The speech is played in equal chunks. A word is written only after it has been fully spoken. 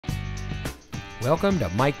Welcome to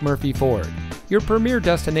Mike Murphy Ford, your premier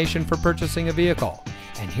destination for purchasing a vehicle.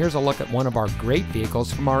 And here's a look at one of our great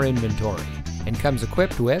vehicles from our inventory, and comes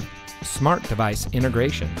equipped with smart device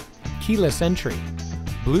integration, keyless entry,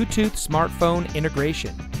 Bluetooth smartphone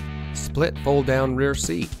integration, split fold-down rear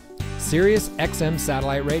seat, Sirius XM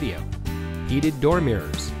satellite radio, heated door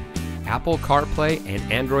mirrors, Apple CarPlay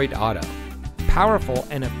and Android Auto, powerful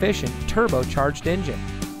and efficient turbocharged engine,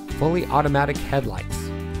 fully automatic headlights,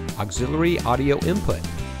 auxiliary audio input,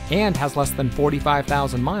 and has less than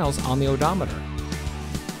 45,000 miles on the odometer.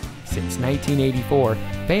 Since 1984,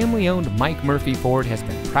 family-owned Mike Murphy Ford has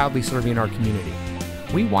been proudly serving our community.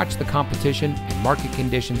 We watch the competition and market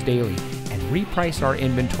conditions daily and reprice our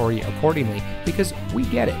inventory accordingly because we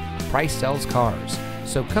get it. Price sells cars.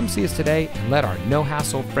 So come see us today and let our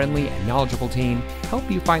no-hassle, friendly, and knowledgeable team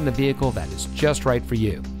help you find the vehicle that is just right for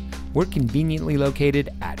you. We're conveniently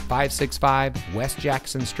located at 565 West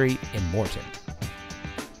Jackson Street in Morton.